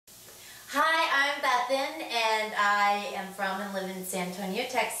I'm Bethan, and I am from and live in San Antonio,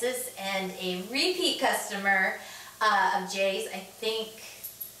 Texas, and a repeat customer of Jay's. I think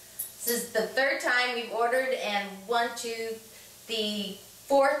this is the third time we've ordered, and the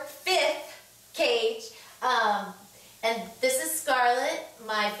fifth cage. And this is Scarlett,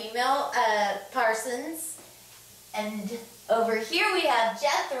 my female Parsons, and over here we have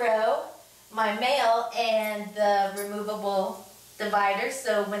Jethro, my male, and the removable dividers,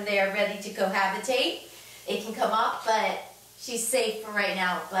 so when they are ready to cohabitate, it can come off, but she's safe for right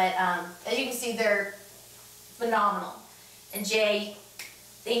now. But as you can see, they're phenomenal. And Jay,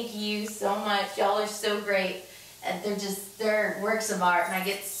 thank you so much. Y'all are so great. And they're works of art, and I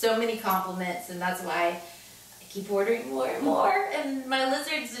get so many compliments, and that's why I keep ordering more and more, and my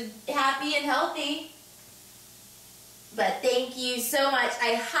lizards are happy and healthy. But thank you so much.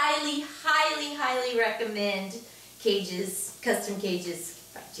 I highly, highly, highly recommend cages, custom cages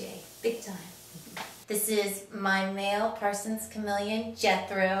by Jay. Big time. This is my male Parsons Chameleon,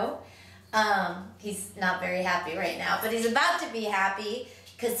 Jethro. He's not very happy right now, but he's about to be happy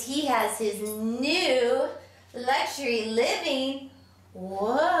because he has his new luxury living.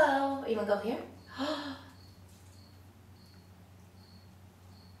 Whoa. You want to go here?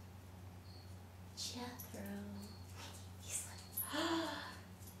 Jethro. He's like,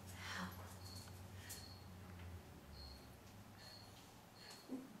 how cool.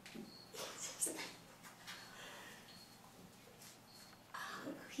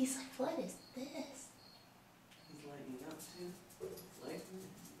 He's like, what is this? He's lighting up too. Lighting.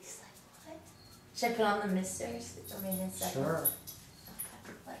 He's like, what? Should I put on the misters? I mean, in second. Sure.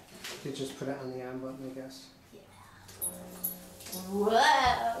 Okay. Like, You just put it on the on button, I guess. yeah.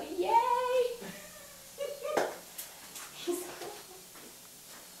 Whoa! Yay! He's so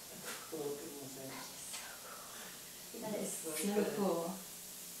cool. That is so cool.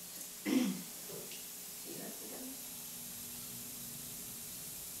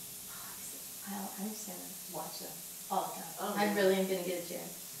 I'm just gonna watch them all the time. Oh, I really am gonna get a chair.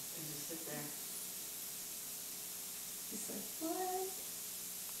 And just sit there. He's like, what?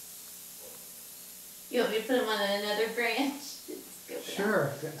 You want me to put him on another branch?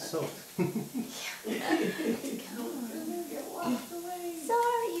 Sure, get soaked.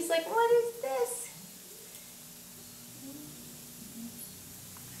 Sorry, he's like, what is this?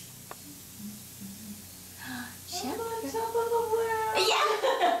 I'm on top of the world. Yeah.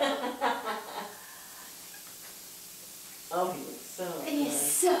 Oh, he looks so He is good.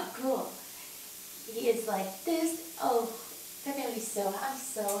 so cool. He is like this. Oh, they're gonna be so. I'm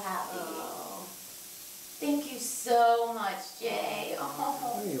so happy. Oh. Thank you so much, Jay.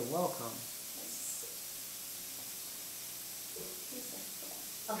 Oh, you're welcome.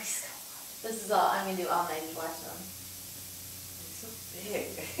 Oh, he's gonna love it. This is all I'm gonna do all night to watch them. He's so big.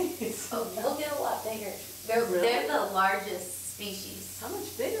 He's so They'll get a lot bigger. They're the largest species. How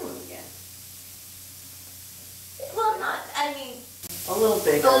much bigger will we get? Well, not. I mean, A little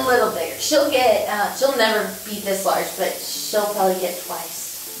bigger. a little bigger. She'll get. She'll never be this large, but she'll probably get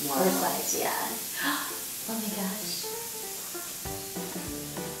twice Wow. her size. Yeah. Oh my gosh.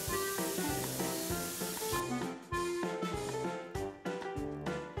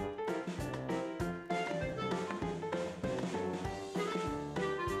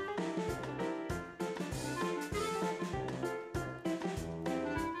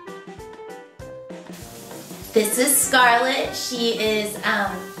 This is Scarlett. She is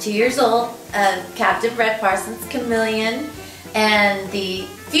 2 years old, Captain Brett Parsons Chameleon, and the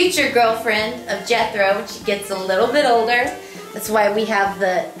future girlfriend of Jethro when she gets a little bit older. That's why we have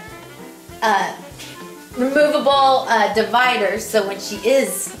the removable dividers, so when she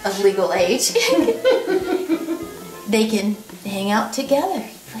is of legal age, they can hang out together.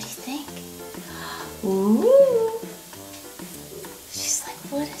 What do you think? Ooh. She's like,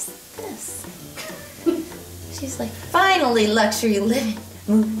 what is this? She's like, finally luxury living.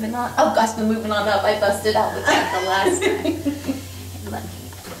 Moving on. Oh gosh, we're moving on up. I busted out with that the last time. And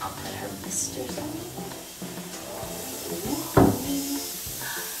I'll put her misters on.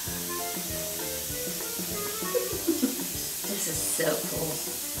 This is so cool.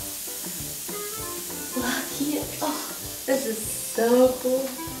 Look here. Oh, this is so cool.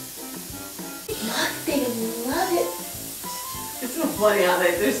 Look, they love it. It's so funny how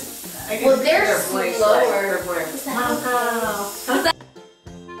they're Well, they're voice slower. like, their voice. How's that?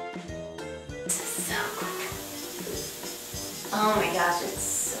 This is so cool. Oh my gosh, it's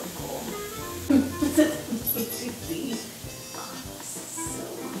so cool. Oh, this is so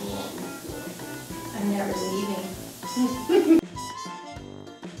cool. I'm never leaving.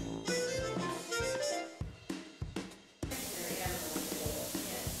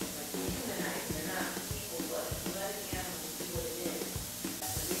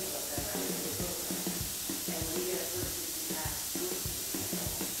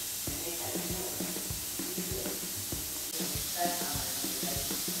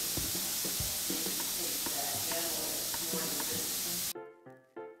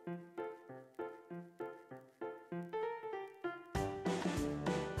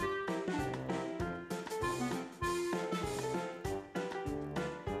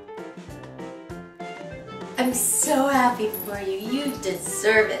 I'm so happy for you. You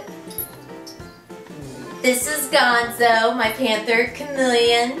deserve it. This is Gonzo, my panther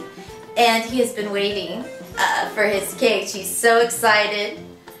chameleon, and he has been waiting for his cage. He's so excited.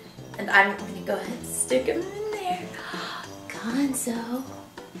 And I'm going to go ahead and stick him in there. Gonzo.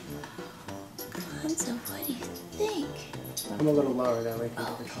 Gonzo, what do you think? I'm a little lower that way.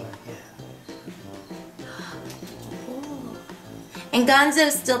 Okay. And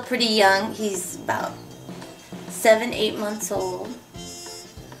Gonzo's still pretty young. He's about 7-8 months old.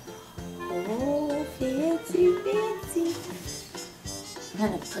 Oh, fancy, fancy.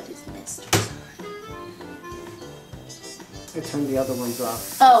 I'm gonna put his mistress on. I turned the other ones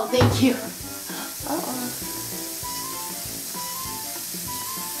off. Oh, thank you. Uh-oh.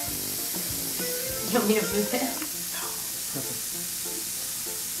 You want me to move him?